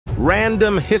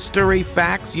Random History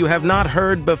Facts You Have Not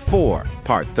Heard Before,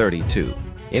 Part 32.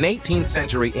 In 18th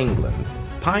century England,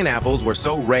 pineapples were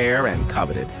so rare and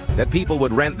coveted that people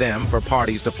would rent them for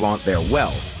parties to flaunt their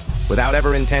wealth, without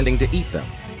ever intending to eat them.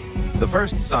 The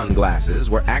first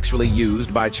sunglasses were actually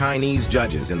used by Chinese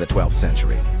judges in the 12th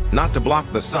century, not to block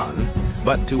the sun,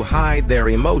 but to hide their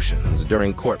emotions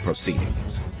during court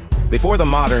proceedings. Before the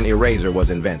modern eraser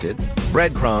was invented,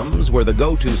 breadcrumbs were the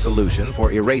go-to solution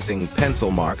for erasing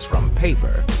pencil marks from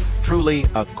paper, truly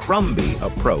a crumby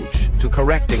approach to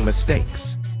correcting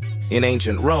mistakes. In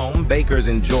ancient Rome, bakers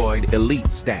enjoyed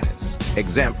elite status,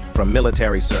 exempt from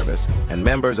military service and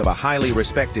members of a highly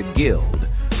respected guild,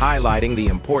 highlighting the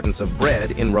importance of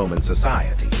bread in Roman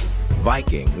society.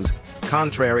 Vikings,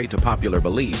 contrary to popular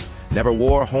belief, never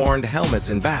wore horned helmets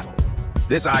in battle.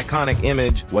 This iconic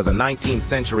image was a 19th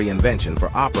century invention for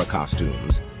opera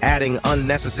costumes, adding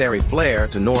unnecessary flair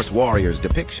to Norse warriors'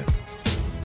 depiction.